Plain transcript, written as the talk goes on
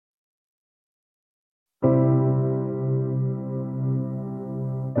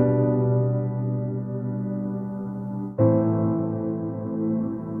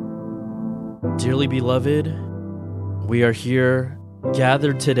Dearly beloved, we are here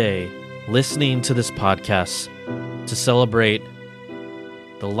gathered today listening to this podcast to celebrate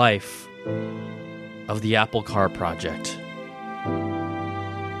the life of the Apple Car project.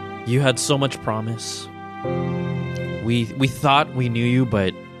 You had so much promise. We thought we knew you,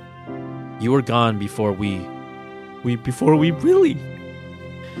 but you were gone before we really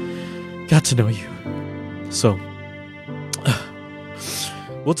got to know you. So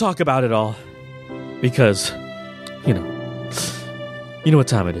we'll talk about it all because you know what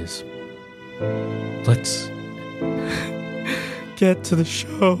time it is. Let's get to the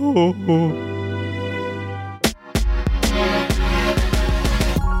show.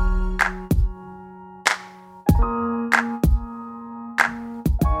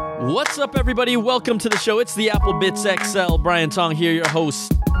 What's up, everybody? Welcome to the show. It's the Apple Bitz XL. Brian Tong here, your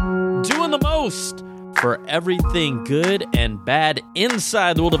host, doing the most for everything good and bad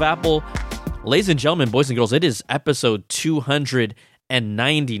inside the world of Apple. Ladies and gentlemen, boys and girls, it is episode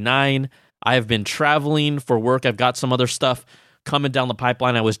 299. I have been traveling for work. I've got some other stuff coming down the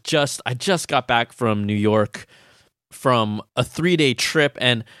pipeline. I just got back from New York from a 3-day trip,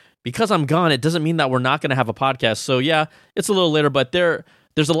 and because I'm gone, it doesn't mean that we're not going to have a podcast. So yeah, it's a little later, but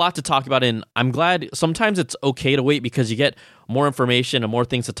there's a lot to talk about, and I'm glad sometimes it's okay to wait because you get more information and more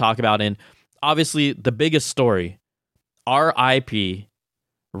things to talk about. And obviously, the biggest story, R.I.P,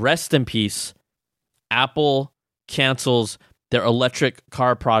 rest in peace, Apple cancels their electric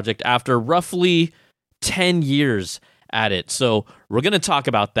car project after roughly 10 years at it. So we're going to talk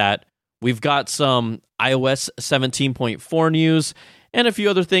about that. We've got some iOS 17.4 news and a few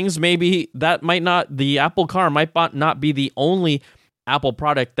other things. Maybe the Apple car might not be the only Apple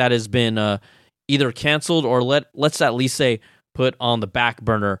product that has been either canceled or let's at least say put on the back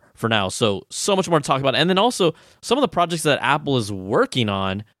burner for now. So much more to talk about. And then also some of the projects that Apple is working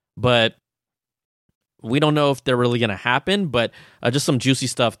on, but we don't know if they're really going to happen, but just some juicy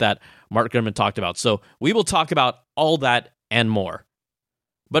stuff that Mark Gurman talked about. So we will talk about all that and more.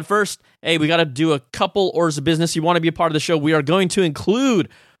 But first, hey, we got to do a couple orders of business. You want to be a part of the show, we are going to include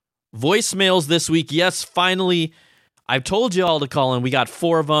voicemails this week. Yes, finally, I've told you all to call in. We got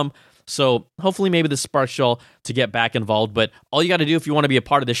 4 of them. So hopefully maybe this sparks y'all to get back involved. But all you got to do if you want to be a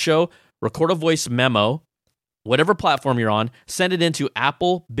part of the show, record a voice memo, whatever platform you're on, send it into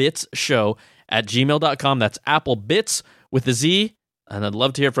applebitzshow@gmail.com. That's applebitz with a Z, and I'd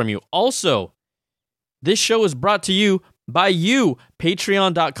love to hear from you. Also, this show is brought to you by you.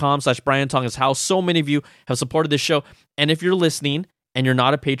 Patreon.com/Brian Tong is how so many of you have supported this show. And if you're listening and you're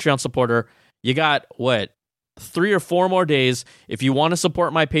not a Patreon supporter, you got 3 or 4 more days if you want to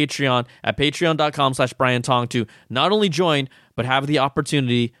support my Patreon at patreon.com/Brian Tong to not only join, but have the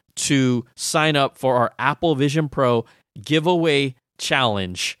opportunity to sign up for our Apple Vision Pro giveaway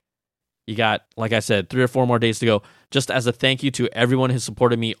challenge. You got, like I said, 3 or 4 more days to go. Just as a thank you to everyone who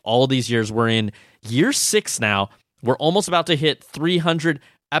supported me all these years. We're in year 6 now. We're almost about to hit 300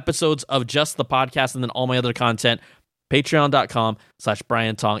 episodes of just the podcast and then all my other content.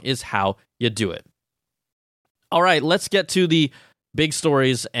 Patreon.com/Brian Tong is how you do it. All right, let's get to the big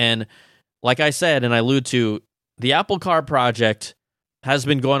stories. And like I said, and I allude to, the Apple Car project has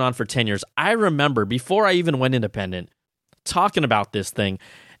been going on for 10 years. I remember before I even went independent talking about this thing,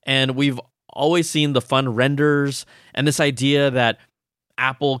 and we've always seen the fun renders and this idea that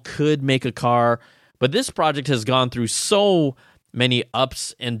Apple could make a car. But this project has gone through so many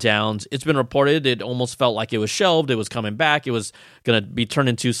ups and downs. It's been reported it almost felt like it was shelved. It was coming back. It was going to be turned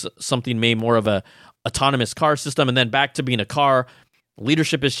into something made more of a autonomous car system, and then back to being a car.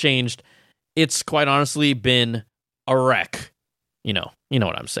 Leadership has changed. It's quite honestly been a wreck. You know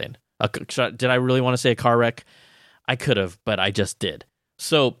what I'm saying. Did I really want to say a car wreck? I could have, but I just did.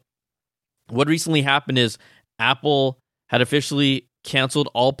 So what recently happened is Apple had officially canceled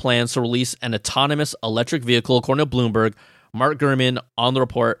all plans to release an autonomous electric vehicle, according to Bloomberg. Mark Gurman on the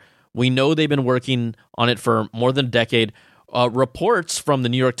report. We know they've been working on it for more than a decade. Reports from the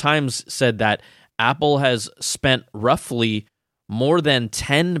New York Times said that Apple has spent roughly more than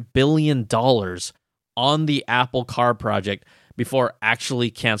 $10 billion on the Apple Car project before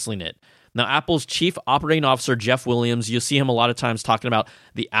actually canceling it. Now, Apple's chief operating officer, Jeff Williams, you see him a lot of times talking about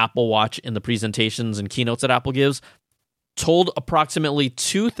the Apple Watch in the presentations and keynotes that Apple gives, told approximately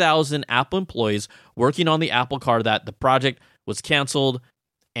 2,000 Apple employees working on the Apple Car that the project was canceled,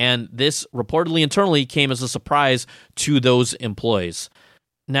 and this reportedly internally came as a surprise to those employees.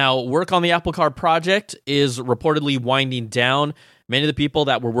 Now, work on the Apple Car project is reportedly winding down. Many of the people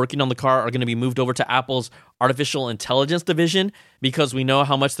that were working on the car are going to be moved over to Apple's artificial intelligence division because we know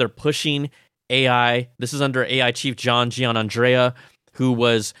how much they're pushing AI. This is under AI chief John Giannandrea, who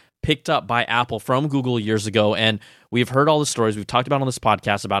was picked up by Apple from Google years ago. And we've heard all the stories we've talked about on this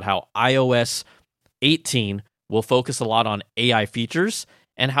podcast about how iOS 18 will focus a lot on AI features,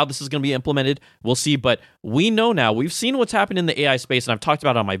 and how this is going to be implemented, we'll see. But we know now, we've seen what's happened in the AI space, and I've talked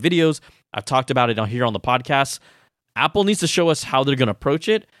about it on my videos. I've talked about it here on the podcast. Apple needs to show us how they're going to approach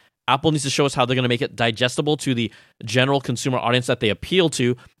it. Apple needs to show us how they're going to make it digestible to the general consumer audience that they appeal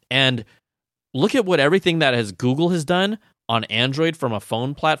to. And look at what everything that Google has done on Android from a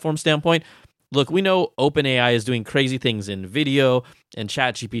phone platform standpoint. Look, we know OpenAI is doing crazy things in video and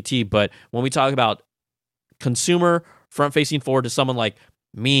ChatGPT, but when we talk about consumer front-facing forward to someone like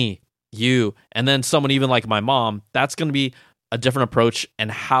me, you, and then someone even like my mom, that's going to be a different approach,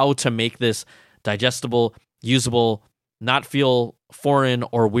 and how to make this digestible, usable, not feel foreign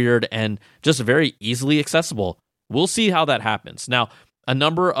or weird, and just very easily accessible. We'll see how that happens. Now, a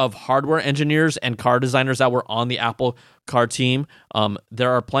number of hardware engineers and car designers that were on the Apple car team,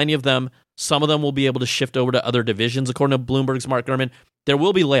 there are plenty of them. Some of them will be able to shift over to other divisions, according to Bloomberg's Mark Gurman. There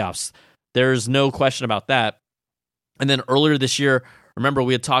will be layoffs. There's no question about that. And then earlier this year, remember,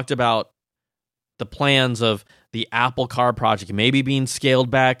 we had talked about the plans of the Apple car project maybe being scaled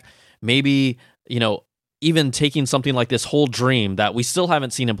back, maybe, even taking something like this whole dream that we still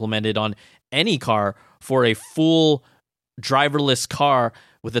haven't seen implemented on any car for a full driverless car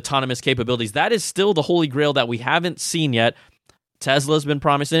with autonomous capabilities. That is still the holy grail that we haven't seen yet. Tesla's been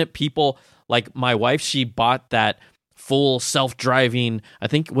promising it. People like my wife, she bought that full self-driving, I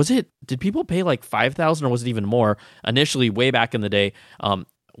think, did people pay like $5,000 or was it even more initially way back in the day?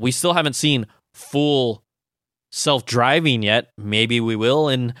 We still haven't seen full self-driving yet. Maybe we will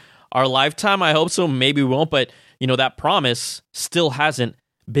in our lifetime. I hope so. Maybe we won't, but that promise still hasn't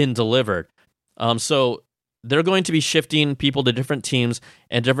been delivered. So they're going to be shifting people to different teams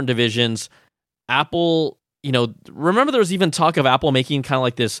and different divisions. Apple, remember there was even talk of Apple making kind of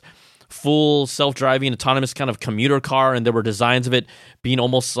like this full self-driving autonomous kind of commuter car, and there were designs of it being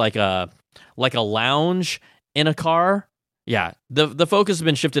almost like a lounge in a car. Yeah, the focus has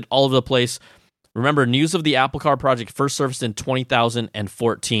been shifted all over the place. Remember, news of the Apple Car project first surfaced in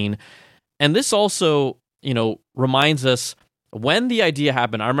 2014, and this also, reminds us when the idea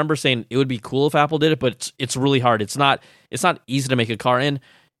happened. I remember saying it would be cool if Apple did it, but it's really hard. It's not easy to make a car, and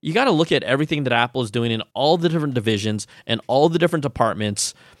you got to look at everything that Apple is doing in all the different divisions and all the different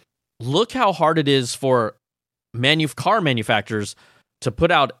departments. Look how hard it is for car manufacturers to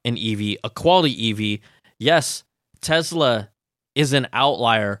put out an EV, a quality EV. Yes, Tesla is an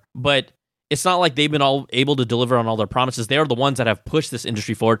outlier, but it's not like they've been all able to deliver on all their promises. They are the ones that have pushed this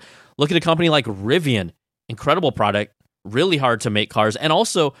industry forward. Look at a company like Rivian, incredible product, really hard to make cars, and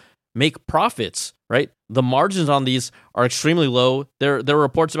also make profits, right? The margins on these are extremely low. There are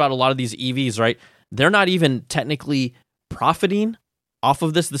reports about a lot of these EVs, right? They're not even technically profiting off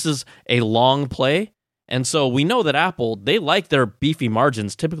of this. This is a long play. And so we know that Apple, they like their beefy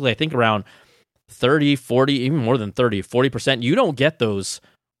margins, typically I think around 30, 40, even more than 30, 40%. You don't get those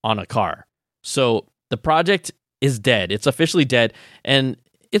on a car. So the project is dead. It's officially dead. And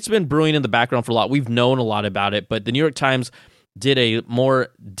it's been brewing in the background for a lot. We've known a lot about it, but the New York Times did a more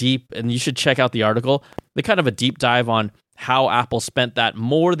deep, and you should check out the article, the kind of a deep dive on how Apple spent that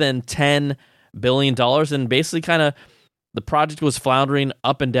more than $10 billion, and basically kind of the project was floundering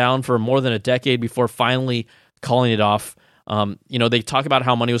up and down for more than a decade before finally calling it off. They talk about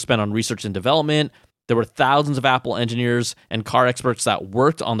how money was spent on research and development. There were thousands of Apple engineers and car experts that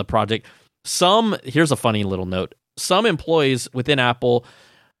worked on the project. Here's a funny little note. Some employees within Apple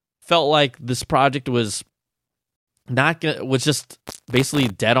felt like this project was just basically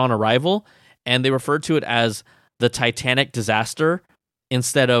dead on arrival, and they referred to it as the Titanic disaster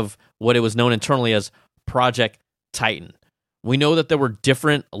instead of what it was known internally as Project Titan. We know that there were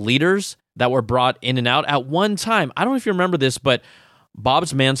different leaders that were brought in and out at one time. I don't know if you remember this, but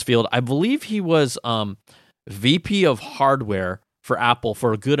Bob Mansfield, I believe he was VP of hardware for Apple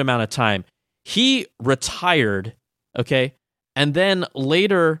for a good amount of time. He retired, okay? And then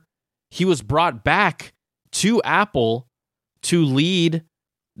later, he was brought back to Apple to lead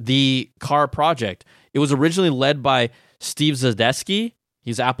the car project. It was originally led by Steve Zadesky.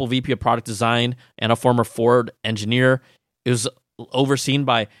 He's Apple VP of Product Design and a former Ford engineer. It was overseen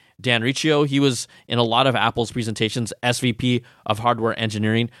by Dan Riccio. He was in a lot of Apple's presentations, SVP of Hardware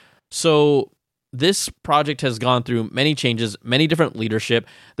Engineering. So this project has gone through many changes, many different leadership.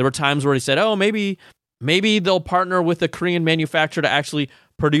 There were times where he said, oh, maybe they'll partner with a Korean manufacturer to actually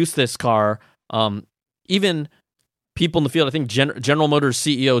produce this car. Even people in the field, I think General Motors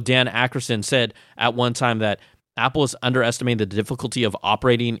CEO Dan Akerson said at one time that Apple is underestimating the difficulty of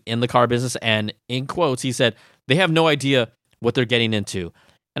operating in the car business. And in quotes, he said, they have no idea what they're getting into.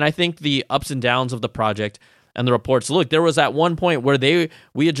 And I think the ups and downs of the project and the reports, look, there was at one point where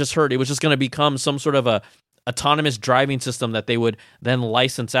we had just heard it was just going to become some sort of a autonomous driving system that they would then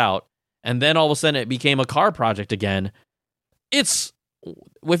license out. And then all of a sudden it became a car project again. If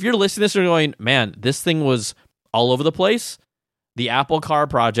you're listening to this, you're going, man, this thing was all over the place. The Apple car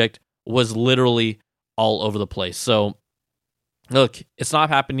project was literally all over the place. So look, it's not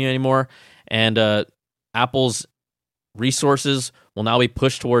happening anymore. And Apple's resources will now be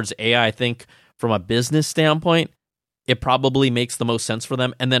pushed towards AI. I think from a business standpoint, it probably makes the most sense for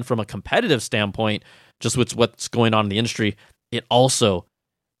them. And then from a competitive standpoint, just with what's going on in the industry, it also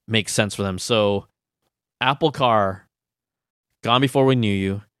makes sense for them. So Apple Car, gone before we knew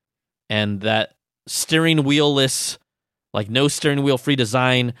you. And that steering wheel-less, like no steering wheel free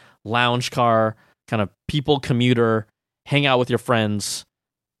design, lounge car, kind of people commuter, hang out with your friends.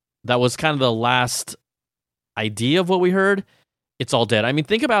 That was kind of the last idea of what we heard. It's all dead. I mean,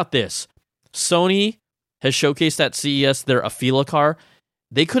 think about this. Sony has showcased at CES their Afeela car.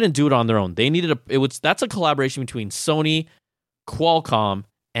 They couldn't do it on their own. They needed that's a collaboration between Sony, Qualcomm,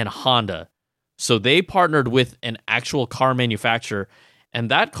 and Honda. So they partnered with an actual car manufacturer,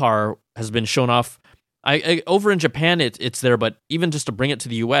 and that car has been shown off. Over in Japan, it's there, but even just to bring it to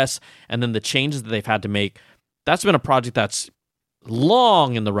the US and then the changes that they've had to make, that's been a project that's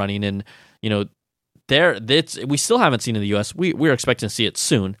long in the running. And we still haven't seen in the US. We're expecting to see it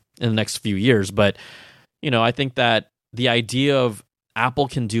soon in the next few years. But I think that the idea of Apple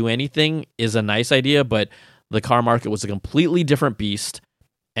can do anything is a nice idea, but the car market was a completely different beast,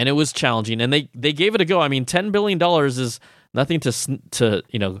 and it was challenging. And they gave it a go. I mean, $10 billion is nothing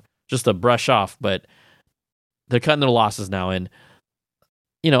to just to brush off, but they're cutting their losses now. And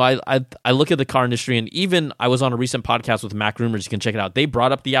I look at the car industry, and even I was on a recent podcast with Mac Rumors. You can check it out. They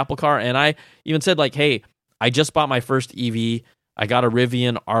brought up the Apple car, and I even said, like, hey, I just bought my first EV. I got a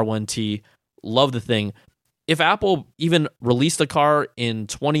Rivian R1T. Love the thing. If Apple even released a car in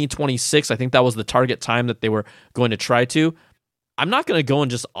 2026, I think that was the target time that they were going to try to. I'm not going to go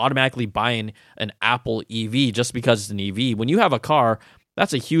and just automatically buy an Apple EV just because it's an EV. When you have a car,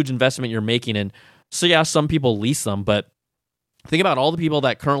 that's a huge investment you're making. And so, yeah, some people lease them, but think about all the people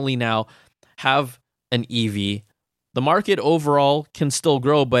that currently now have an EV. The market overall can still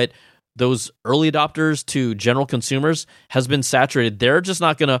grow, but those early adopters to general consumers has been saturated. They're just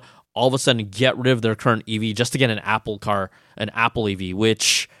not going to all of a sudden get rid of their current EV just to get an Apple car, an Apple EV,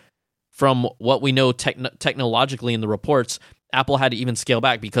 which from what we know technologically in the reports, Apple had to even scale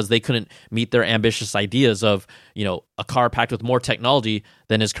back because they couldn't meet their ambitious ideas of, a car packed with more technology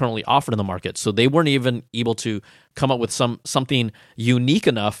than is currently offered in the market. So they weren't even able to come up with something unique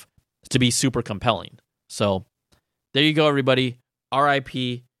enough to be super compelling. So there you go, everybody.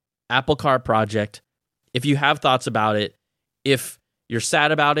 R.I.P. Apple Car Project. If you have thoughts about it, if you're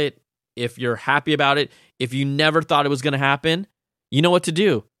sad about it, if you're happy about it, if you never thought it was going to happen, you know what to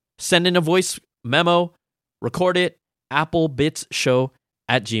do. Send in a voice memo, record it,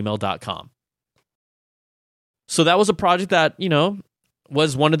 applebitzshow@gmail.com. So that was a project that,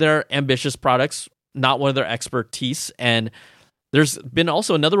 was one of their ambitious products, not one of their expertise. And there's been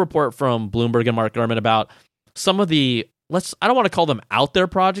also another report from Bloomberg and Mark Gurman about some of the, I don't want to call them out there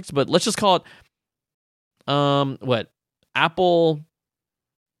projects, but let's just call it, Apple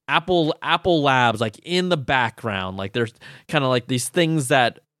Labs, like in the background. Like there's kind of like these things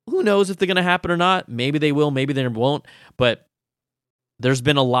that who knows if they're going to happen or not. Maybe they will, maybe they won't. But there's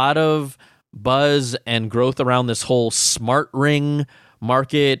been a lot of buzz and growth around this whole smart ring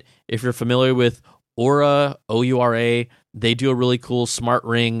market. If you're familiar with Oura, O-U-R-A, they do a really cool smart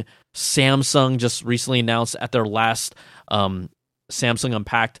ring. Samsung just recently announced at their last Samsung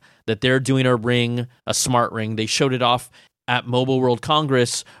Unpacked that they're doing a smart ring. They showed it off at Mobile World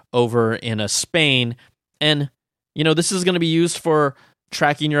Congress over in Spain. And, this is going to be used for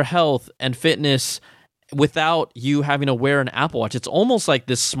tracking your health and fitness without you having to wear an Apple Watch. It's almost like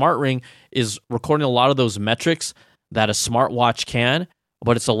this smart ring is recording a lot of those metrics that a smartwatch can,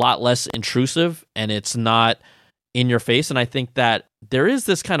 but it's a lot less intrusive and it's not in your face. And I think that there is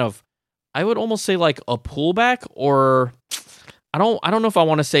this kind of, I would almost say like a pullback, or I don't know if I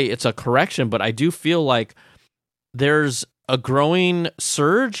want to say it's a correction, but I do feel like there's a growing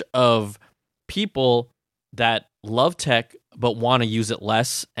surge of people that love tech but want to use it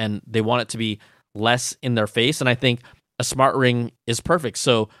less, and they want it to be less in their face. And I think a smart ring is perfect.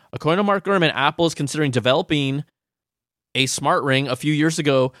 So according to Mark Gurman, Apple is considering developing a smart ring. A few years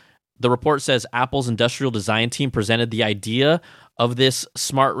ago, the report says Apple's industrial design team presented the idea of this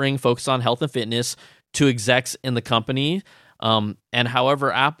smart ring focused on health and fitness to execs in the company. And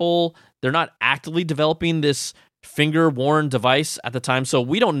however, Apple, they're not actively developing this finger-worn device at the time. So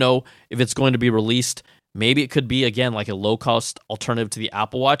we don't know if it's going to be released. Maybe it could be, again, like a low-cost alternative to the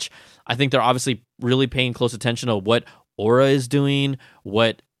Apple Watch. I think they're obviously really paying close attention to what Aura is doing,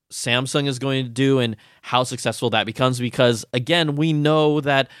 what Samsung is going to do, and how successful that becomes, because, again, we know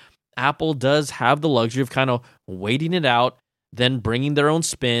that Apple does have the luxury of kind of waiting it out, then bringing their own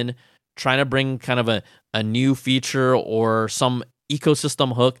spin, trying to bring kind of a new feature or some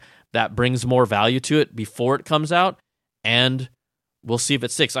ecosystem hook that brings more value to it before it comes out, and we'll see if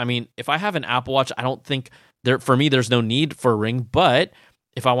it sticks. I mean, if I have an Apple Watch, I don't think for me there's no need for a ring, but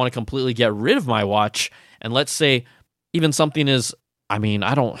if I want to completely get rid of my watch, and let's say even something is, I mean,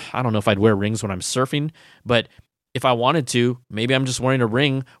 I don't know if I'd wear rings when I'm surfing, but if I wanted to, maybe I'm just wearing a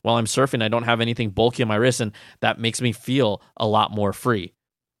ring while I'm surfing. I don't have anything bulky on my wrist, and that makes me feel a lot more free.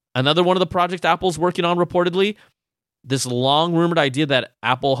 Another one of the projects Apple's working on, reportedly, this long rumored idea that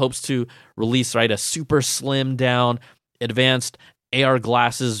Apple hopes to release, right, a super slim down, advanced AR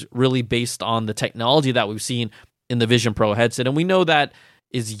glasses, really based on the technology that we've seen in the Vision Pro headset. And we know that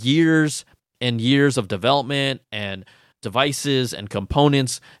is years and years of development and devices and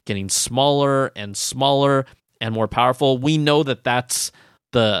components getting smaller and smaller and more powerful. We know that that's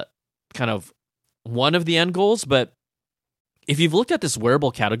the kind of one of the end goals, but if you've looked at this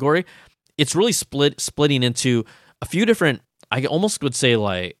wearable category, it's really splitting into a few different, I almost would say,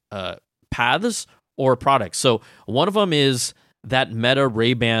 like paths or products. So one of them is that Meta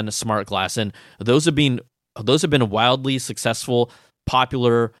Ray-Ban smart glass, and those have been wildly successful,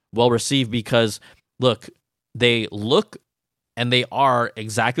 popular, well received, because look, they look and they are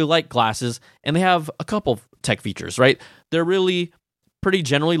exactly like glasses, and they have a couple tech features, right? They're really pretty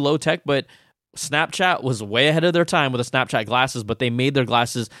generally low tech, but Snapchat was way ahead of their time with the Snapchat glasses, but they made their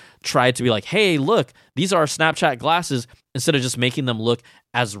glasses try to be like, hey, look, these are our Snapchat glasses, instead of just making them look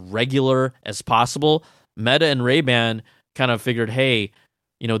as regular as possible. Meta and Ray-Ban kind of figured, hey,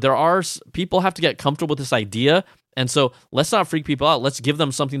 people have to get comfortable with this idea, and so let's not freak people out. Let's give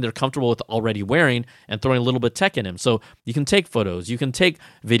them something they're comfortable with already wearing and throwing a little bit of tech in them. So you can take photos, you can take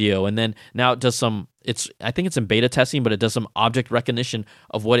video, and then now it does I think it's in beta testing, but it does some object recognition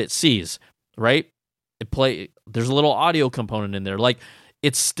of what it sees, right? There's a little audio component in there. Like,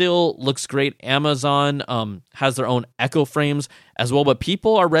 it still looks great. Amazon has their own Echo frames as well, but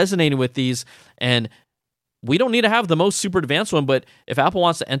people are resonating with these, and we don't need to have the most super advanced one, but if Apple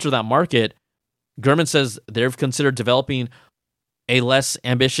wants to enter that market, Gurman says they've considered developing a less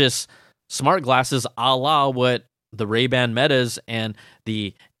ambitious smart glasses a la what the Ray-Ban Metas and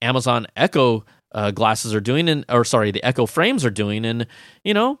the Amazon Echo glasses are doing, the Echo frames are doing, and,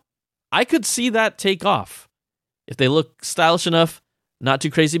 I could see that take off if they look stylish enough, not too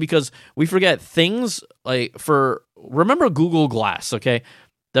crazy, because we forget things remember Google Glass, okay?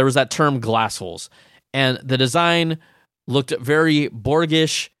 There was that term glass holes, and the design looked very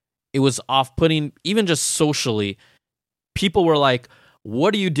Borgish. It was off-putting, even just socially. People were like,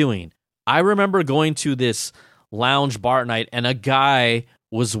 what are you doing? I remember going to this lounge bar at night, and a guy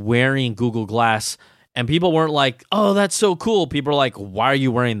was wearing Google Glass, and people weren't like, oh, that's so cool. People are like, why are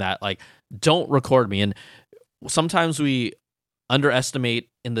you wearing that? Like, don't record me. And sometimes we underestimate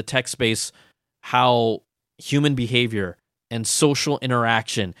in the tech space how human behavior and social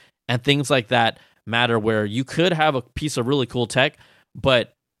interaction and things like that matter, where you could have a piece of really cool tech,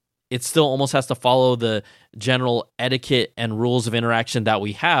 but it still almost has to follow the general etiquette and rules of interaction that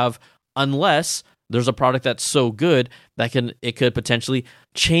we have, unless there's a product that's so good that it could potentially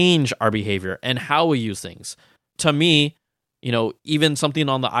change our behavior and how we use things. To me, even something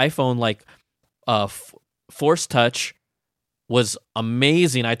on the iPhone like Force Touch was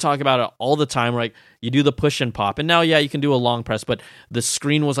amazing. I talk about it all the time. Like, you do the push and pop, and now, you can do a long press, but the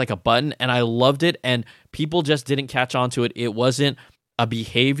screen was like a button, and I loved it. And people just didn't catch on to it. It wasn't a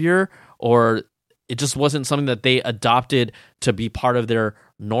behavior, or it just wasn't something that they adopted to be part of their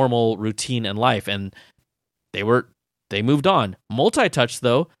normal routine in life, and they moved on. Multi-touch,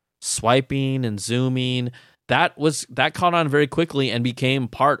 though, swiping and zooming, that caught on very quickly and became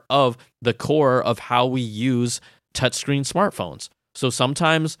part of the core of how we use touchscreen smartphones. So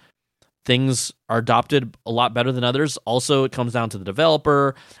sometimes things are adopted a lot better than others. Also, it comes down to the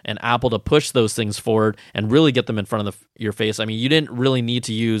developer and Apple to push those things forward and really get them in front of your face. I mean, you didn't really need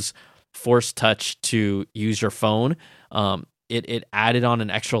to use Force Touch to use your phone. It added on an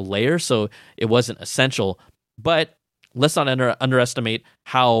extra layer, so it wasn't essential. But let's not underestimate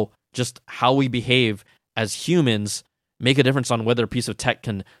how we behave as humans make a difference on whether a piece of tech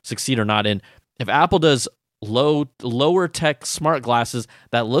can succeed or not. And if Apple does lower tech smart glasses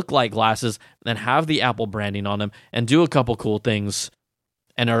that look like glasses and have the Apple branding on them and do a couple cool things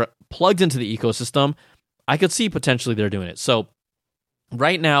and are plugged into the ecosystem, I could see potentially they're doing it. So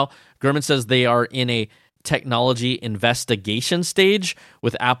right now, Gurman says they are in a technology investigation stage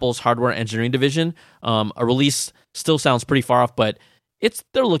with Apple's hardware engineering division. A release still sounds pretty far off, but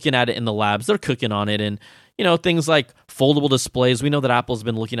they're looking at it in the labs. They're cooking on it. And, things like foldable displays, we know that Apple's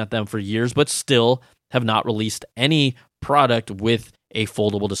been looking at them for years, but still have not released any product with a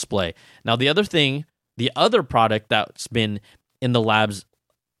foldable display. Now, the other product that's been in the labs,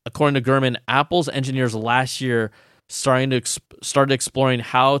 according to Gurman, Apple's engineers last year started exploring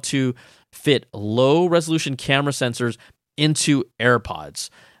how to fit low-resolution camera sensors into AirPods.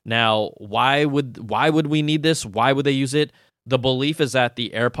 Now, why would we need this? Why would they use it? The belief is that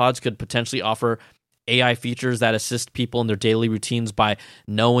the AirPods could potentially offer AI features that assist people in their daily routines by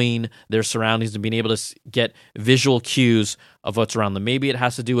knowing their surroundings and being able to get visual cues of what's around them. Maybe it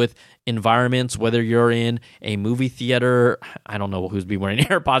has to do with environments, whether you're in a movie theater. I don't know who's be wearing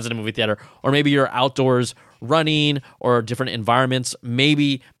AirPods in a movie theater, or maybe you're outdoors running or different environments.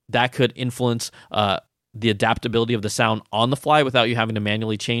 Maybe that could influence the adaptability of the sound on the fly without you having to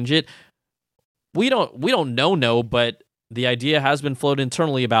manually change it. We don't know, but the idea has been floated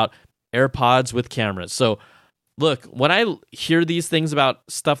internally about AirPods with cameras. So look, when I hear these things about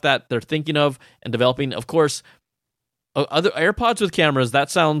stuff that they're thinking of and developing, of course, other AirPods with cameras,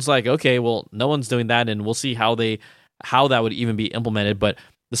 that sounds like, okay, well, no one's doing that, and we'll see how that would even be implemented. But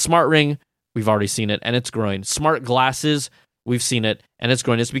the smart ring, we've already seen it, and it's growing. Smart glasses, we've seen it, and it's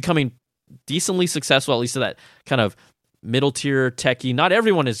growing. It's becoming decently successful, at least to that kind of middle tier techie. Not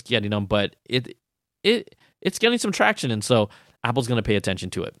everyone is getting them, but it's getting some traction, and so Apple's going to pay attention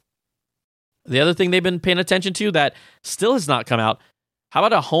to it. The other thing they've been paying attention to that still has not come out, how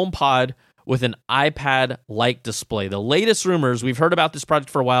about a HomePod with an iPad-like display? The latest rumors, we've heard about this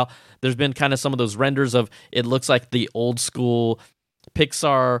project for a while. There's been kind of some of those renders of it looks like the old school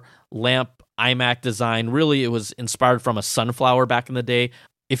Pixar lamp iMac design. Really, it was inspired from a sunflower back in the day.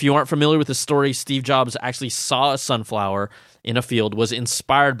 If you aren't familiar with the story, Steve Jobs actually saw a sunflower in a field, was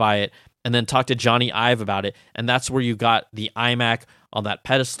inspired by it, and then talked to Johnny Ive about it. And that's where you got the iMac on that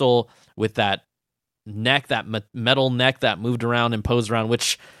pedestal with that neck, that metal neck that moved around and posed around,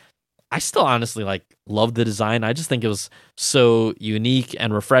 which I still honestly love the design. I just think it was so unique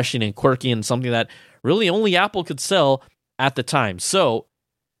and refreshing and quirky and something that really only Apple could sell at the time. So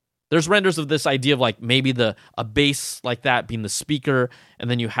there's renders of this idea of maybe a base like that being the speaker,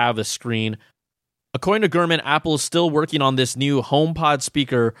 and then you have the screen. According to Gurman, Apple is still working on this new HomePod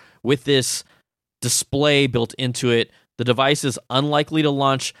speaker with this display built into it. The device is unlikely to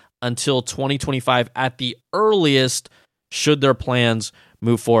launch until 2025 at the earliest, should their plans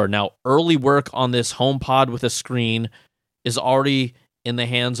move forward. Now, early work on this HomePod with a screen is already in the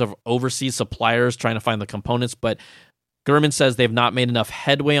hands of overseas suppliers trying to find the components, but Gurman says they've not made enough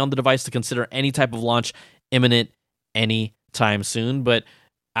headway on the device to consider any type of launch imminent anytime soon. But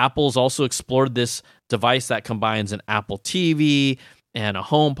Apple's also explored this device that combines an Apple TV and a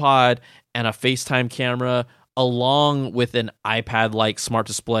HomePod and a FaceTime camera, along with an iPad-like smart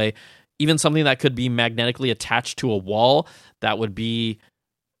display, even something that could be magnetically attached to a wall. That would be,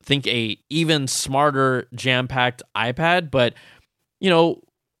 think, a even smarter, jam-packed iPad. But,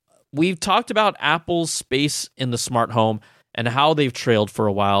 we've talked about Apple's space in the smart home and how they've trailed for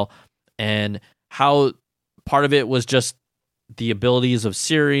a while, and how part of it was just the abilities of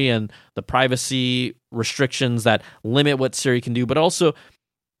Siri and the privacy restrictions that limit what Siri can do, but also,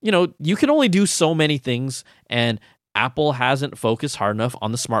 you can only do so many things, and Apple hasn't focused hard enough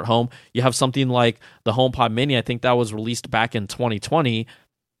on the smart home. You have something like the HomePod Mini. I think that was released back in 2020.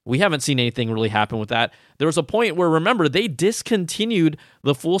 We haven't seen anything really happen with that. There was a point where, remember, they discontinued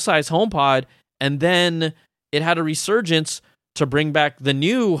the full-size HomePod, and then it had a resurgence to bring back the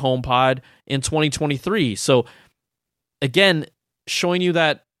new HomePod in 2023. So, again, showing you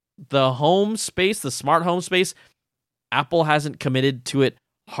that the home space, the smart home space, Apple hasn't committed to it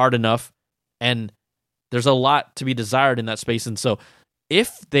hard enough, and there's a lot to be desired in that space. And so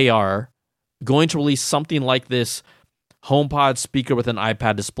if they are going to release something like this HomePod speaker with an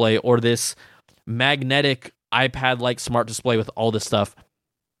iPad display, or this magnetic iPad-like smart display with all this stuff,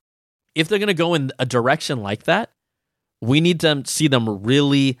 if they're going to go in a direction like that, we need to see them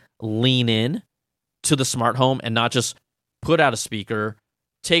really lean in to the smart home and not just put out a speaker,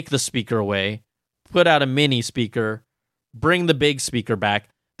 take the speaker away, put out a mini speaker, bring the big speaker back.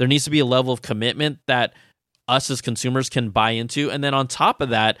 There needs to be a level of commitment that us as consumers can buy into. And then on top of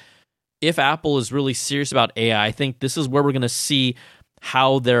that, if Apple is really serious about AI, I think this is where we're going to see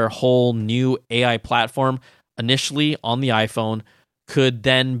how their whole new AI platform, initially on the iPhone, could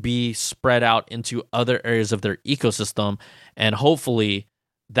then be spread out into other areas of their ecosystem. And hopefully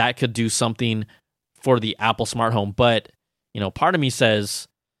that could do something for the Apple smart home. But, part of me says,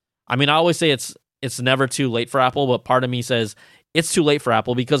 I always say it's never too late for Apple, but part of me says it's too late for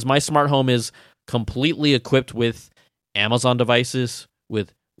Apple because my smart home is completely equipped with Amazon devices,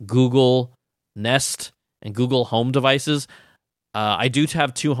 with Google Nest and Google Home devices. I do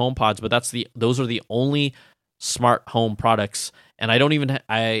have 2 HomePods, but those are the only smart home products. And I don't even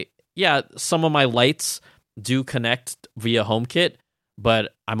some of my lights do connect via HomeKit,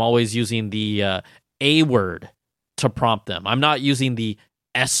 but I'm always using the A word to prompt them. I'm not using the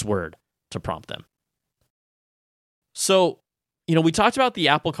S word to prompt them. So, we talked about the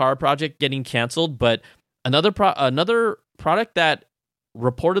Apple Car project getting canceled, but another product that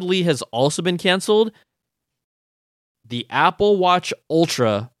reportedly has also been canceled, the Apple Watch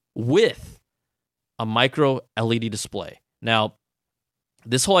Ultra with a micro LED display. Now,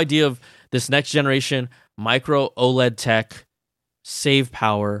 this whole idea of this next generation micro OLED tech, save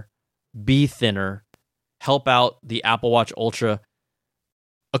power, be thinner, help out the Apple Watch Ultra.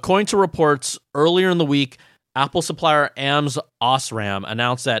 According to reports earlier in the week, Apple supplier AMS Osram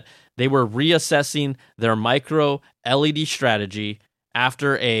announced that they were reassessing their micro LED strategy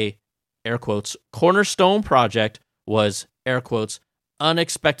after a, air quotes, cornerstone project was, air quotes,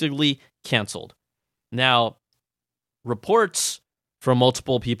 unexpectedly canceled. Now, reports from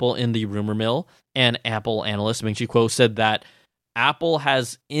multiple people in the rumor mill and Apple analyst Ming-Chi Kuo said that Apple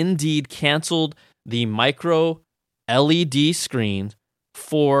has indeed canceled the micro LED screen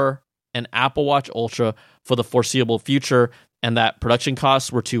for an Apple Watch Ultra for the foreseeable future, and that production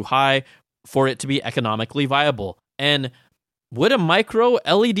costs were too high for it to be economically viable. And would a micro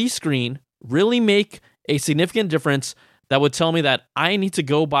LED screen really make a significant difference that would tell me that I need to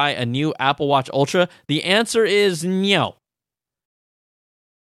go buy a new Apple Watch Ultra? The answer is no.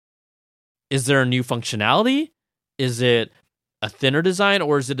 Is there a new functionality? Is it a thinner design,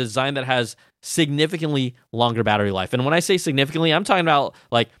 or is it a design that has significantly longer battery life? And when I say significantly, I'm talking about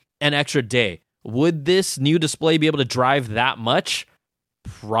like an extra day. Would this new display be able to drive that much?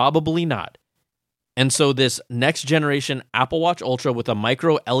 Probably not. And so this next generation Apple Watch Ultra with a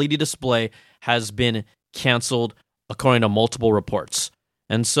micro LED display has been canceled according to multiple reports.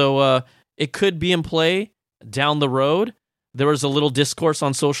 And so it could be in play down the road. There was a little discourse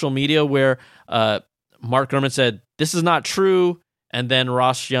on social media where Mark Gurman said, this is not true. And then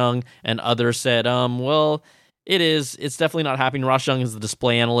Ross Young and others said, well, it is. It's definitely not happening. Ross Young is the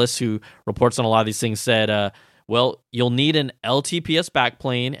display analyst who reports on a lot of these things, said, well, you'll need an LTPS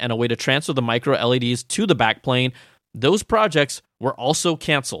backplane and a way to transfer the micro LEDs to the backplane. Those projects were also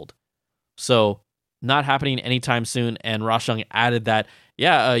canceled. So not happening anytime soon. And Ross Young added that,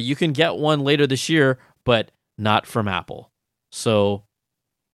 you can get one later this year, but not from Apple. So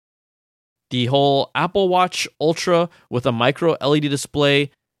the whole Apple Watch Ultra with a micro LED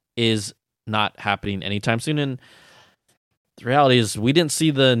display is not happening anytime soon. And the reality is we didn't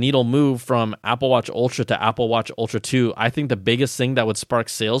see the needle move from Apple Watch Ultra to Apple Watch Ultra 2. I think the biggest thing that would spark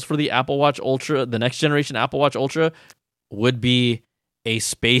sales for the Apple Watch Ultra, the next generation Apple Watch Ultra, would be a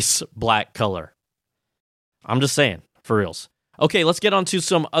space black color. I'm just saying, for reals. Okay, let's get on to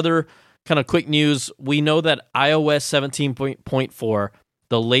some other kind of quick news. We know that iOS 17.4,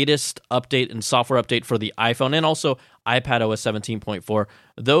 the latest update and software update for the iPhone and also iPadOS 17.4,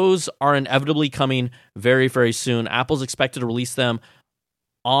 those are inevitably coming very, very soon. Apple's expected to release them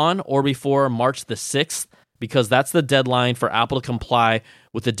on or before March the 6th because that's the deadline for Apple to comply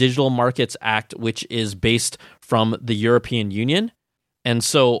with the Digital Markets Act, which is based from the European Union. And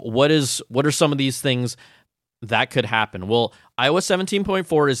so what are some of these things that could happen? Well, iOS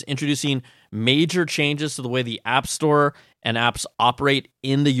 17.4 is introducing major changes to the way the App Store and apps operate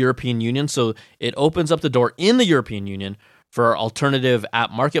in the European Union. So it opens up the door in the European Union for alternative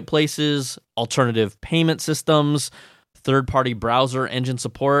app marketplaces, alternative payment systems, third-party browser engine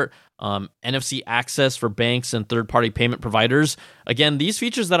support, NFC access for banks and third-party payment providers. Again, these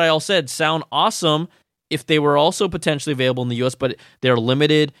features that I all said sound awesome if they were also potentially available in the US, but they're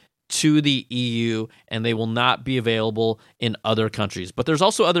limited to the EU, and they will not be available in other countries. But there's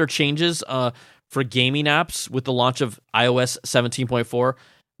also other changes for gaming apps with the launch of iOS 17.4.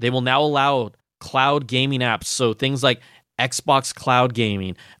 They will now allow cloud gaming apps, so things like Xbox Cloud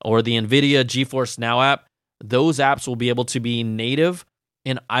Gaming or the NVIDIA GeForce Now app. Those apps will be able to be native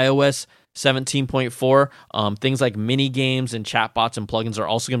in iOS 17.4. Things like mini games and chatbots and plugins are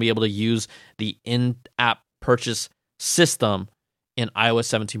also going to be able to use the in-app purchase system in iOS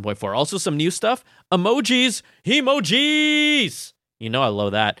 17.4. Also some new stuff. Emojis. I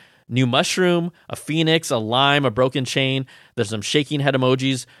love that. New mushroom, a phoenix, a lime, a broken chain. There's some shaking head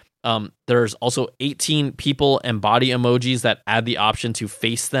emojis. There's also 18 people and body emojis that add the option to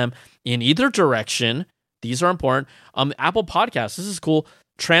face them in either direction. These are important. Apple Podcasts, this is cool.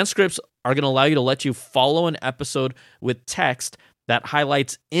 Transcripts are going to allow you to let you follow an episode with text that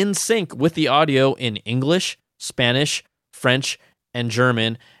highlights in sync with the audio in English, Spanish, French, and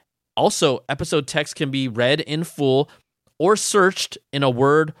German. Also, episode text can be read in full or searched in a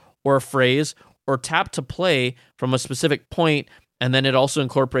word or a phrase or tap to play from a specific point. And then it also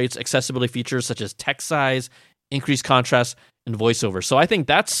incorporates accessibility features such as text size, increased contrast, and voiceover. So I think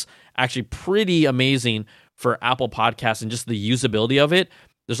that's actually pretty amazing for Apple Podcasts and just the usability of it.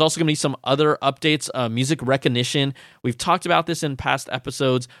 There's also going to be some other updates, music recognition. We've talked about this in past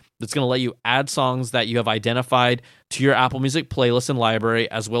episodes. That's going to let you add songs that you have identified to your Apple Music playlist and library,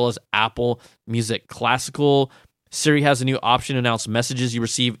 as well as Apple Music Classical. Siri has a new option to announce messages you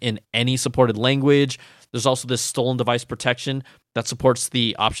receive in any supported language. There's also this stolen device protection that supports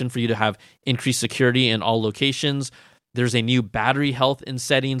the option for you to have increased security in all locations. There's a new battery health in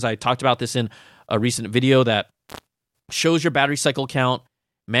settings. I talked about this in a recent video that shows your battery cycle count,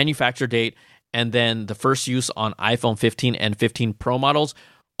 manufacture date, and then the first use on iPhone 15 and 15 Pro models.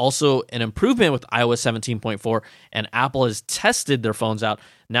 Also, an improvement with iOS 17.4, and Apple has tested their phones out,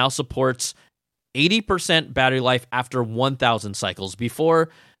 now supports 80% battery life after 1,000 cycles. Before,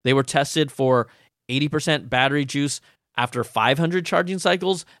 they were tested for 80% battery juice after 500 charging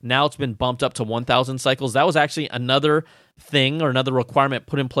cycles. Now it's been bumped up to 1,000 cycles. That was actually another thing or another requirement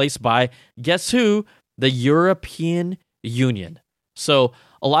put in place by, guess who? The European Union. So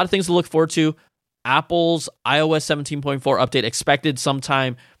a lot of things to look forward to. Apple's iOS 17.4 update expected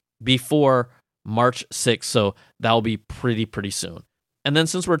sometime before March 6th. So that'll be pretty soon. And then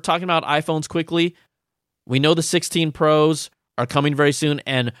since we're talking about iPhones quickly, we know the 16 Pros are coming very soon,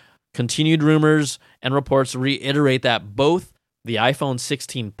 and continued rumors and reports reiterate that both the iPhone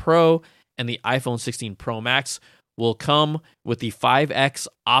 16 Pro and the iPhone 16 Pro Max will come with the 5x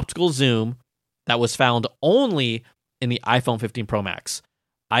optical zoom that was found only in the iPhone 15 Pro Max.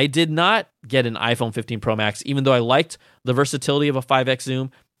 I did not get an iPhone 15 Pro Max, even though I liked the versatility of a 5x zoom.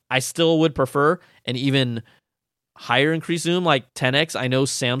 I still would prefer an even higher increased zoom like 10x. I know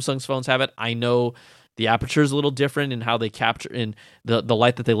Samsung's phones have it. I know the aperture is a little different in how they capture, in the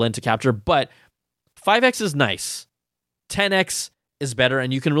light that they lend to capture, but 5x is nice. 10x is better,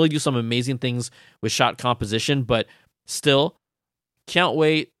 and you can really do some amazing things with shot composition, but still, can't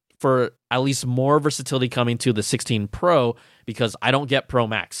wait for at least more versatility coming to the 16 Pro, because I don't get Pro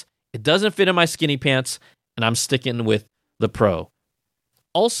Max. It doesn't fit in my skinny pants, and I'm sticking with the Pro.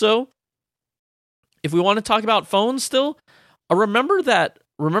 Also, if we want to talk about phones still, remember that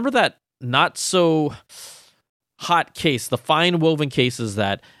not so hot case, the fine woven cases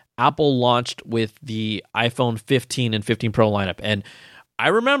that Apple launched with the iPhone 15 and 15 Pro lineup. And I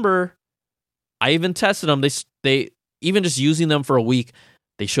remember I even tested them. They even just using them for a week,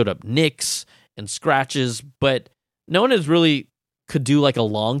 they showed up nicks and scratches, but no one has really could do like a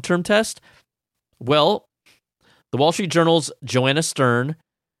long-term test. Well, the Wall Street Journal's Joanna Stern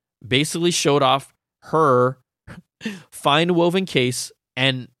basically showed off her fine woven case,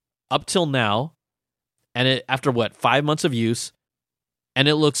 and up till now, and it, after 5 months of use, and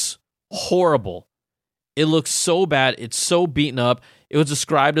it looks horrible. It looks so bad. It's so beaten up. It was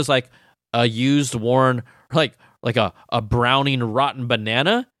described as like a used, worn, like a browning, rotten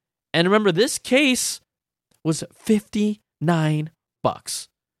banana. And remember, this case was $59,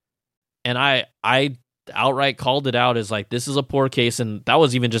 and I outright called it out as like, this is a poor case, and that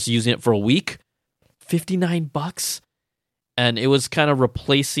was even just using it for a week. $59, and it was kind of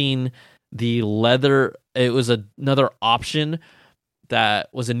replacing the leather. It was another option that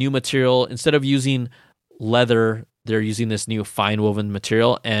was a new material. Instead of using leather, they're using this new fine woven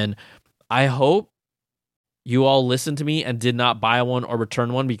material, and I hope you all listened to me and did not buy one or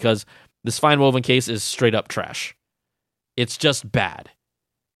return one, because this fine woven case is straight up trash. It's just bad.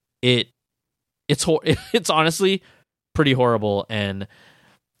 It's honestly pretty horrible, and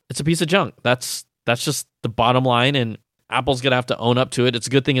it's a piece of junk. That's just the bottom line, and Apple's going to have to own up to it. It's a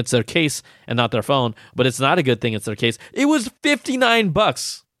good thing it's their case and not their phone, but it's not a good thing it's their case. It was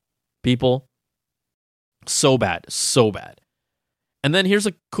 $59, people. So bad. And then here's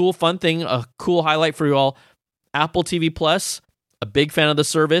a cool, fun thing, a cool highlight for you all. Apple TV Plus, a big fan of the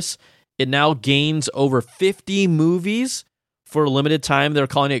service. It now gains over 50 movies for a limited time. They're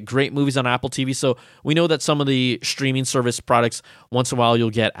calling it Great Movies on Apple TV. So we know that some of the streaming service products, once in a while you'll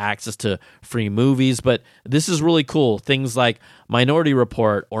get access to free movies, but this is really cool. Things like Minority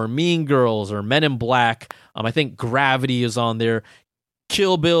Report or Mean Girls or Men in Black. I think Gravity is on there.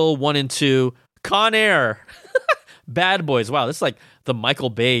 Kill Bill 1 and 2. Con Air. Bad Boys. Wow, this is like the Michael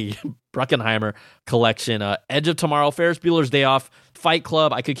Bay Bruckenheimer collection. Edge of Tomorrow, Ferris Bueller's Day Off, Fight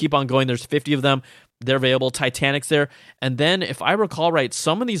Club. I could keep on going. There's 50 of them. They're available. Titanic's there. And then, if I recall right,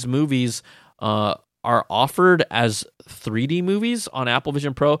 some of these movies are offered as 3D movies on Apple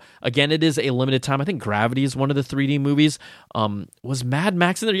Vision Pro. Again, it is a limited time. I think Gravity is one of the 3D movies. Was Mad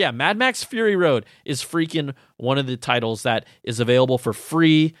Max in there? Yeah, Mad Max Fury Road is freaking one of the titles that is available for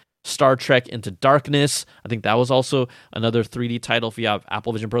free. Star Trek Into Darkness, I think that was also another 3D title if you have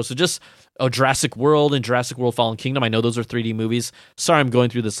Apple Vision Pro. So just Jurassic World and Jurassic World Fallen Kingdom. I know those are 3D movies. Sorry I'm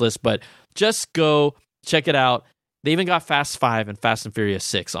going through this list, but just go check it out. They even got Fast 5 and Fast and Furious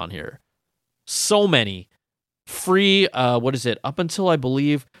 6 on here. So many. Free, what is it? Up until, I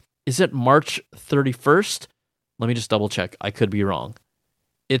believe, is it March 31st? Let me just double check. I could be wrong.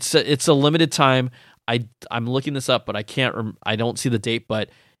 It's a limited time. I'm looking this up, but I don't see the date,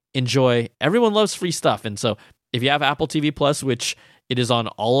 but enjoy. Everyone loves free stuff. And so if you have Apple TV Plus, which it is on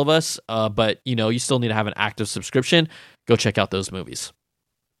all of us, but you still need to have an active subscription, go check out those movies.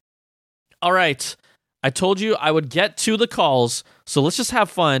 All right. I told you I would get to the calls, so let's just have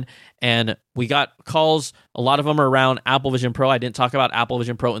fun. And we got calls. A lot of them are around Apple Vision Pro. I didn't talk about Apple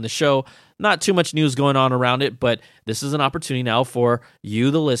Vision Pro in the show. Not too much news going on around it, but this is an opportunity now for you,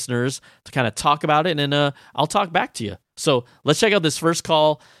 the listeners, to kind of talk about it, and I'll talk back to you. So let's check out this first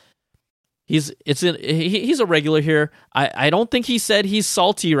call. He's a regular here. I don't think he said he's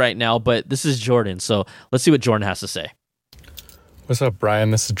salty right now, but this is Jordan. So let's see what Jordan has to say. What's up,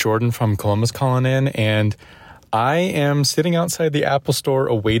 Brian? This is Jordan from Columbus calling in, and I am sitting outside the Apple Store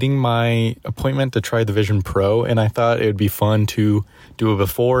awaiting my appointment to try the Vision Pro, and I thought it would be fun to do a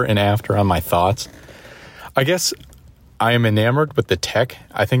before and after on my thoughts. I guess I am enamored with the tech.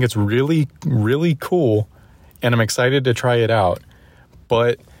 I think it's really, really cool, and I'm excited to try it out.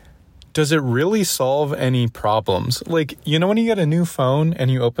 But does it really solve any problems? Like, when you get a new phone and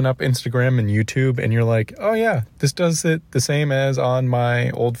you open up Instagram and YouTube and you're like, oh yeah, this does it the same as on my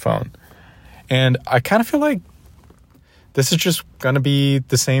old phone. And I kind of feel like this is just going to be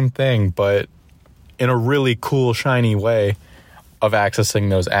the same thing, but in a really cool, shiny way of accessing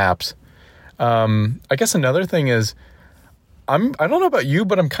those apps. I guess another thing is, I don't know about you,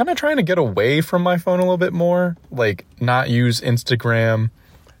 but I'm kind of trying to get away from my phone a little bit more, like not use Instagram,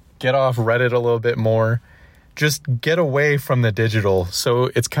 get off Reddit a little bit more, just get away from the digital. So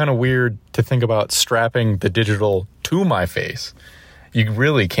it's kind of weird to think about strapping the digital to my face. You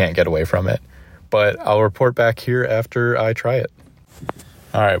really can't get away from it, but I'll report back here after I try it.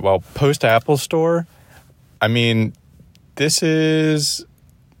 All right, well, post Apple Store, I mean, this is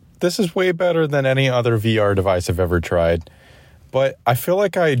way better than any other VR device I've ever tried. But I feel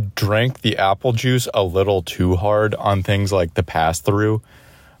like I drank the apple juice a little too hard on things like the pass-through.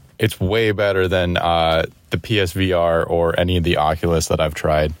 It's way better than the PSVR or any of the Oculus that I've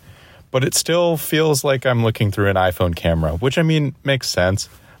tried. But it still feels like I'm looking through an iPhone camera, which, I mean, makes sense.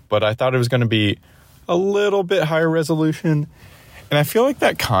 But I thought it was going to be a little bit higher resolution. And I feel like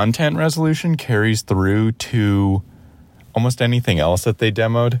that content resolution carries through to almost anything else that they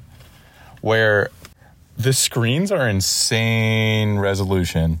demoed, where the screens are insane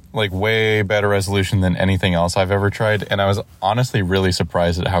resolution, like way better resolution than anything else I've ever tried. And I was honestly really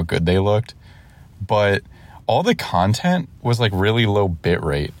surprised at how good they looked. But all the content was like really low bit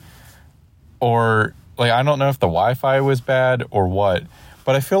rate. Or like, I don't know if the Wi-Fi was bad or what,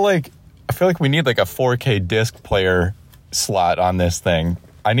 but I feel like we need like a 4K disc player slot on this thing.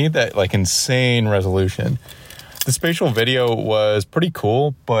 I need that like insane resolution. The spatial video was pretty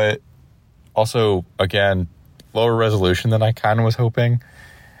cool, but also, again, lower resolution than I kind of was hoping.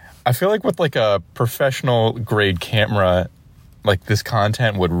 I feel like with like a professional grade camera, like this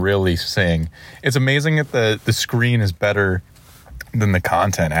content would really sing. It's amazing that the screen is better than the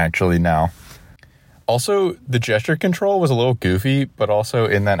content actually now. Also, the gesture control was a little goofy, but also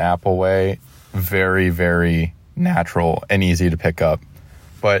in that Apple way, very, very natural and easy to pick up.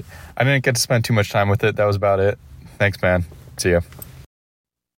 But I didn't get to spend too much time with it. That was about it. Thanks, man. See ya.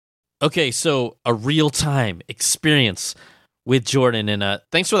 Okay, so a real-time experience with Jordan, and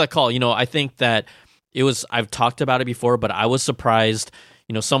thanks for that call. I think that I've talked about it before, but I was surprised,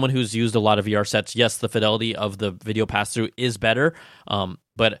 someone who's used a lot of VR sets, yes, the fidelity of the video pass-through is better,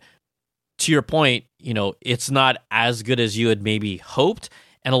 but to your point, it's not as good as you had maybe hoped,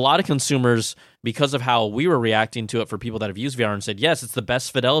 and a lot of consumers, because of how we were reacting to it for people that have used VR and said, yes, it's the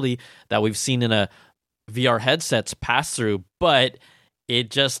best fidelity that we've seen in a VR headset's pass-through, but it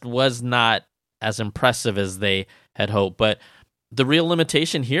just was not as impressive as they had hoped. But the real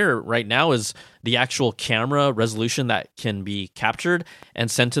limitation here right now is the actual camera resolution that can be captured and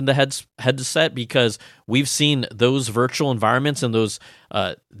sent in the headset, because we've seen those virtual environments and those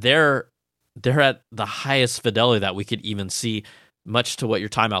they're at the highest fidelity that we could even see, much to what you're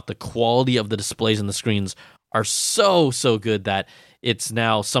talking about. The quality of the displays and the screens are so good that it's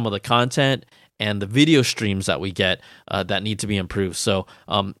now some of the content and the video streams that we get that need to be improved. So,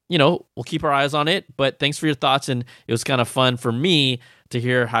 we'll keep our eyes on it. But thanks for your thoughts, and it was kind of fun for me to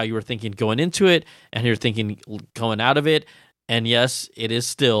hear how you were thinking going into it and you're thinking going out of it. And yes, it is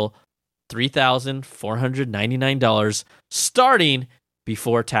still $3,499 starting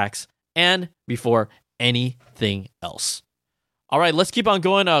before tax and before anything else. All right, let's keep on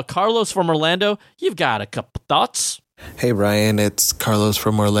going. Carlos from Orlando, you've got a couple thoughts. Hey, Ryan, it's Carlos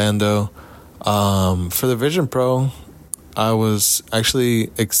from Orlando. For the Vision Pro, I was actually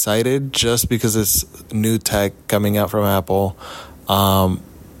excited just because it's new tech coming out from Apple.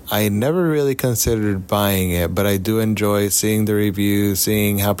 I never really considered buying it, but I do enjoy seeing the reviews,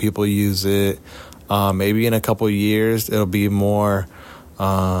 seeing how people use it. Maybe in a couple years, it'll be more,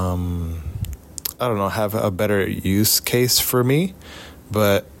 have a better use case for me.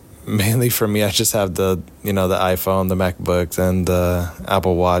 But mainly for me, I just have the iPhone, the MacBooks, and the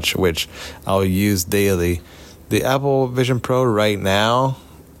Apple Watch, which I'll use daily. The Apple Vision Pro right now,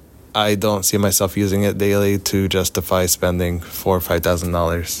 I don't see myself using it daily to justify spending $4,000 or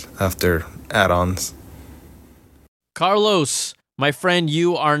 $5,000 after add-ons. Carlos, my friend,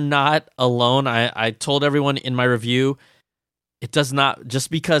 you are not alone. I told everyone in my review, it does not,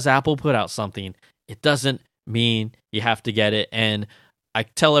 just because Apple put out something, it doesn't mean you have to get it. And I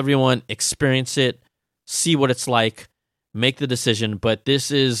tell everyone, experience it, see what it's like, make the decision. But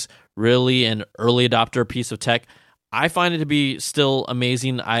this is really an early adopter piece of tech. I find it to be still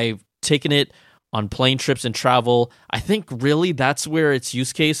amazing. I've taken it on plane trips and travel. I think really that's where its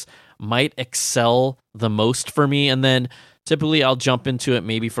use case might excel the most for me. And then typically I'll jump into it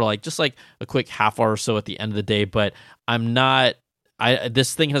maybe for just a quick half hour or so at the end of the day. But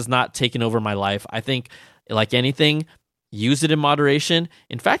this thing has not taken over my life. I think, like anything, use it in moderation.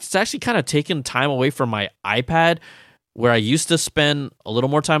 In fact, it's actually kind of taken time away from my iPad, where I used to spend a little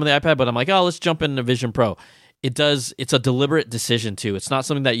more time on the iPad, but I'm like, let's jump into Vision Pro. It's a deliberate decision too. It's not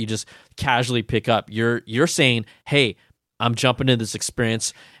something that you just casually pick up. You're saying, hey, I'm jumping into this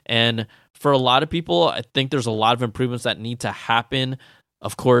experience. And for a lot of people, I think there's a lot of improvements that need to happen.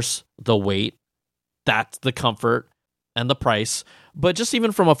 Of course, the weight, that's the comfort, and the price. But just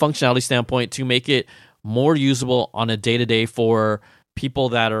even from a functionality standpoint, to make it more usable on a day-to-day for people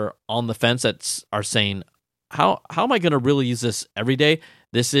that are on the fence, that are saying, how am I going to really use this every day?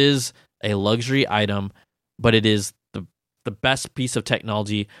 This is a luxury item, but it is the best piece of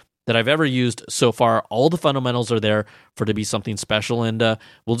technology that I've ever used so far. All the fundamentals are there for it to be something special, and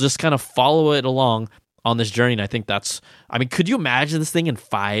we'll just kind of follow it along on this journey. And I think could you imagine this thing in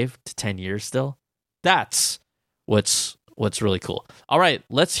 5 to 10 years still? That's what's really cool. All right,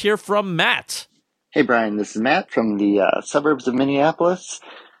 let's hear from Matt. Hey, Brian, this is Matt from the suburbs of Minneapolis,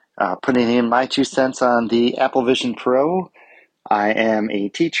 putting in my 2 cents on the Apple Vision Pro. I am a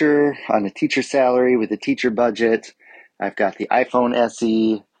teacher on a teacher salary with a teacher budget. I've got the iPhone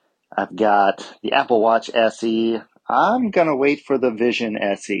SE. I've got the Apple Watch SE. I'm going to wait for the Vision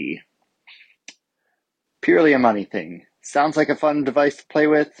SE. Purely a money thing. Sounds like a fun device to play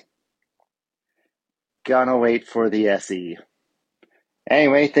with. Gonna wait for the SE.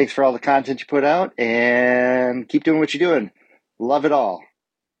 Anyway, thanks for all the content you put out, and keep doing what you're doing. Love it all.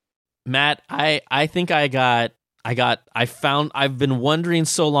 Matt, I think I've been wondering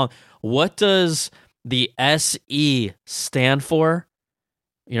so long, what does the SE stand for?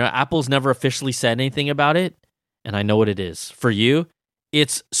 Apple's never officially said anything about it, and I know what it is. For you,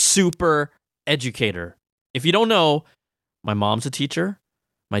 it's Super Educator. If you don't know, my mom's a teacher,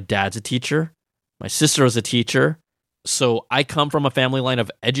 my dad's a teacher, my sister was a teacher. So I come from a family line of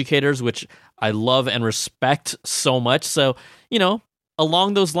educators, which I love and respect so much. So,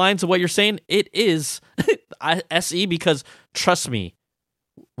 along those lines of what you're saying, it is SE, because trust me,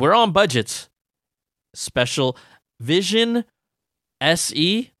 we're on budgets. Special Vision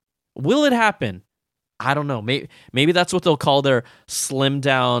SE, will it happen? I don't know. Maybe that's what they'll call their slimmed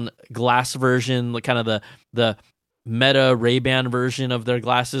down glass version, kind of the Meta Ray-Ban version of their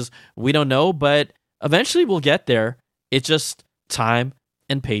glasses. We don't know, but eventually we'll get there. It's just time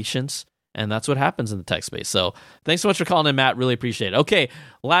and patience, and that's what happens in the tech space. So thanks so much for calling in, Matt. Really appreciate it. Okay,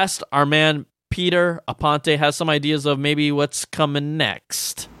 last, our man Peter Aponte has some ideas of maybe what's coming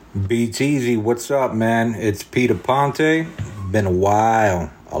next. BTZ, what's up, man? It's Peter Ponte. Been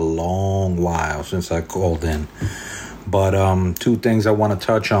a long while since I called in. But two things I want to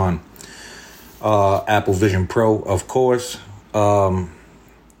touch on. Apple Vision Pro, of course.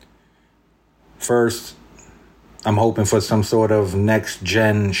 First, I'm hoping for some sort of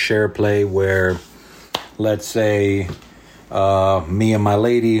next-gen share play where, let's say, me and my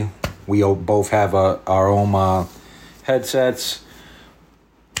lady, we both have our own headsets.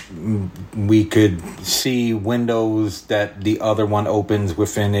 We could see windows that the other one opens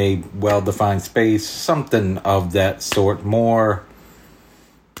within a well-defined space, something of that sort. More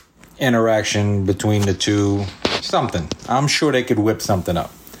interaction between the two, something. I'm sure they could whip something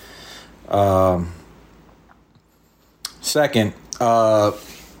up. Second,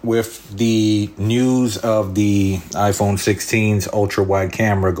 with the news of the iPhone 16's ultra-wide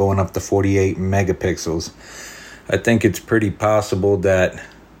camera going up to 48 megapixels, I think it's pretty possible that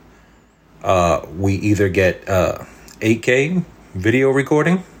we either get 8K video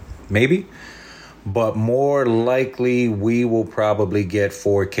recording, maybe, but more likely we will probably get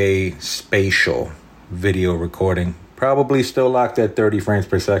 4K spatial video recording. Probably still locked at 30 frames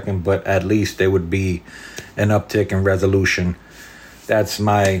per second, but at least there would be an uptick in resolution. That's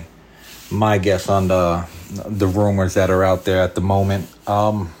my guess on the rumors that are out there at the moment.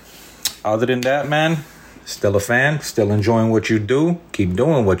 Other than that, man, still a fan, still enjoying what you do. Keep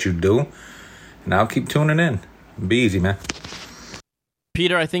doing what you do, and I'll keep tuning in. Be easy, man.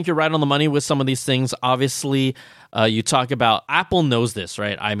 Peter, I think you're right on the money with some of these things. Obviously, you talk about Apple knows this,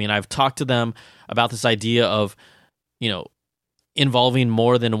 right? I mean, I've talked to them about this idea of, involving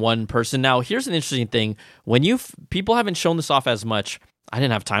more than one person. Now, here's an interesting thing. When people haven't shown this off as much, I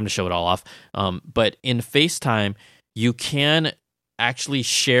didn't have time to show it all off, but in FaceTime, you can actually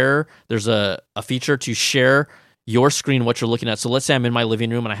share. There's a feature to share your screen, what you're looking at. So let's say I'm in my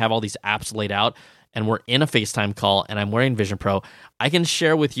living room and I have all these apps laid out, and we're in a FaceTime call and I'm wearing Vision Pro. I can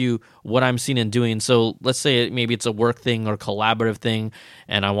share with you what I'm seeing and doing. So let's say maybe it's a work thing or collaborative thing,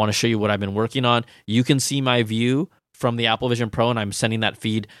 and I want to show you what I've been working on. You can see my view from the Apple Vision Pro, and I'm sending that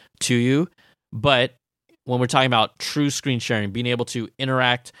feed to you. But when we're talking about true screen sharing, being able to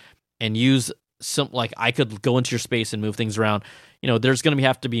interact and use like I could go into your space and move things around, there's going to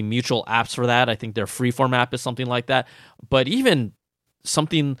have to be mutual apps for that. I think their Freeform app is something like that. But even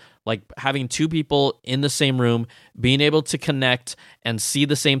something like having two people in the same room, being able to connect and see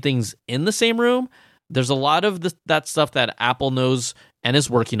the same things in the same room, there's a lot of that stuff that Apple knows and is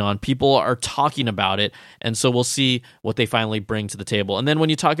working on. People are talking about it, and so we'll see what they finally bring to the table. And then when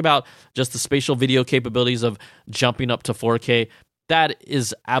you talk about just the spatial video capabilities of jumping up to 4K, that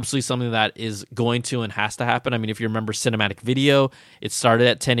is absolutely something that is going to and has to happen. I mean, if you remember cinematic video, it started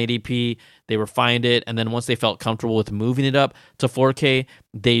at 1080p, they refined it, and then once they felt comfortable with moving it up to 4K,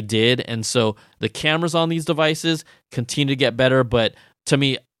 they did. And so the cameras on these devices continue to get better, but to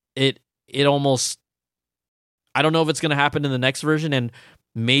me, it almost, I don't know if it's going to happen in the next version, and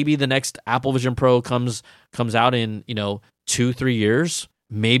maybe the next Apple Vision Pro comes out in 2-3 years,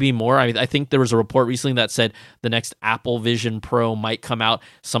 maybe more. I think there was a report recently that said the next Apple Vision Pro might come out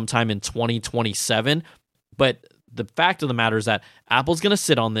sometime in 2027. But the fact of the matter is that Apple's going to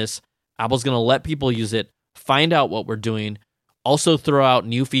sit on this. Apple's going to let people use it, find out what we're doing, also throw out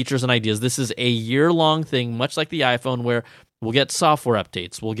new features and ideas. This is a year-long thing, much like the iPhone, where we'll get software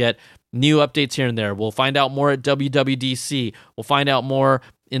updates. We'll get new updates here and there. We'll find out more at WWDC. We'll find out more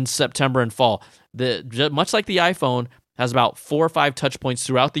in September and fall. Much like the iPhone has about 4 or 5 touch points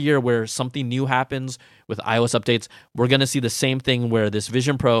throughout the year where something new happens with iOS updates, we're going to see the same thing where this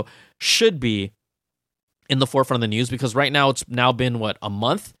Vision Pro should be in the forefront of the news, because right now it's now been, a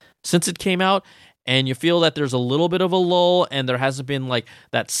month since it came out, and you feel that there's a little bit of a lull and there hasn't been like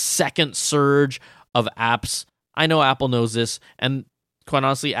that second surge of apps. I know Apple knows this, and quite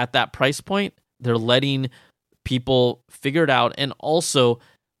honestly, at that price point, they're letting people figure it out. And also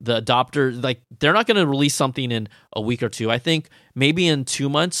the adopter, like, they're not going to release something in a week or two. I think maybe in 2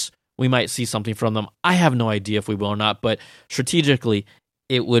 months, we might see something from them. I have no idea if we will or not, but strategically,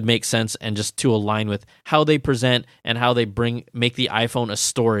 it would make sense, and just to align with how they present and how they make the iPhone a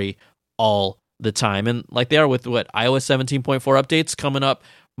story all the time. And like they are with iOS 17.4 updates coming up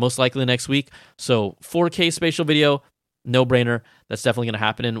most likely next week. So 4K spatial video, no brainer. That's definitely going to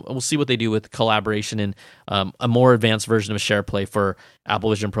happen, and we'll see what they do with collaboration and a more advanced version of SharePlay for Apple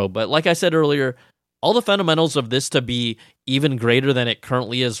Vision Pro. But like I said earlier, all the fundamentals of this to be even greater than it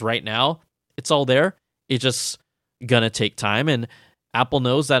currently is right now, it's all there. It's just going to take time, and Apple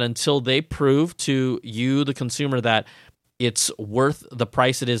knows that until they prove to you, the consumer, that it's worth the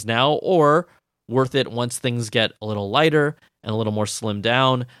price it is now, or worth it once things get a little lighter and a little more slimmed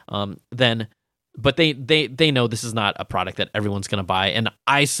down, then. But they know this is not a product that everyone's going to buy. And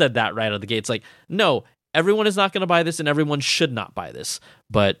I said that right out of the gate. It's like, no, everyone is not going to buy this and everyone should not buy this,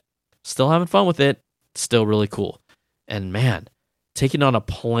 but still having fun with it. Still really cool. And man, taking on a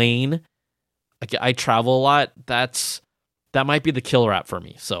plane, like I travel a lot, that might be the killer app for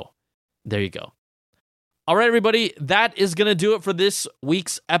me. So there you go. All right, everybody, that is going to do it for this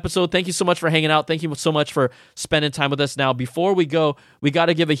week's episode. Thank you so much for hanging out. Thank you so much for spending time with us. Now, before we go, we got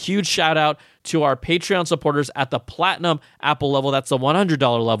to give a huge shout out to our Patreon supporters at the Platinum Apple level. That's the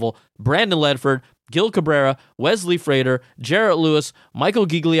 $100 level. Brandon Ledford, Gil Cabrera, Wesley Frater, Jarrett Lewis, Michael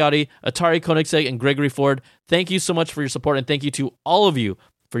Gigliotti, Atari Koenigsegg, and Gregory Ford. Thank you so much for your support, and thank you to all of you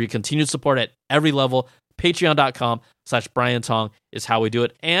for your continued support at every level. Patreon.com/Brian Tong is how we do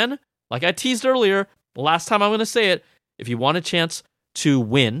it. And like I teased earlier, the last time I'm going to say it, if you want a chance to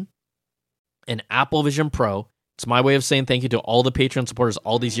win an Apple Vision Pro, it's my way of saying thank you to all the Patreon supporters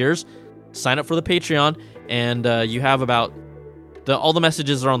all these years. Sign up for the Patreon, and you have about all the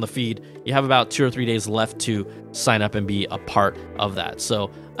messages are on the feed. You have about 2 or 3 days left to sign up and be a part of that.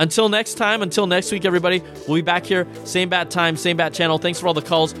 So until next time, until next week, everybody, we'll be back here, same bat time, same bat channel. Thanks for all the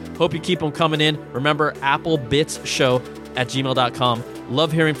calls. Hope you keep them coming in. Remember, applebitzshow@gmail.com.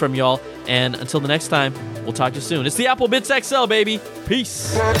 Love hearing from y'all. And until the next time, we'll talk to you soon. It's the Apple Bitz XL, baby.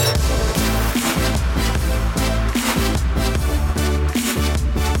 Peace.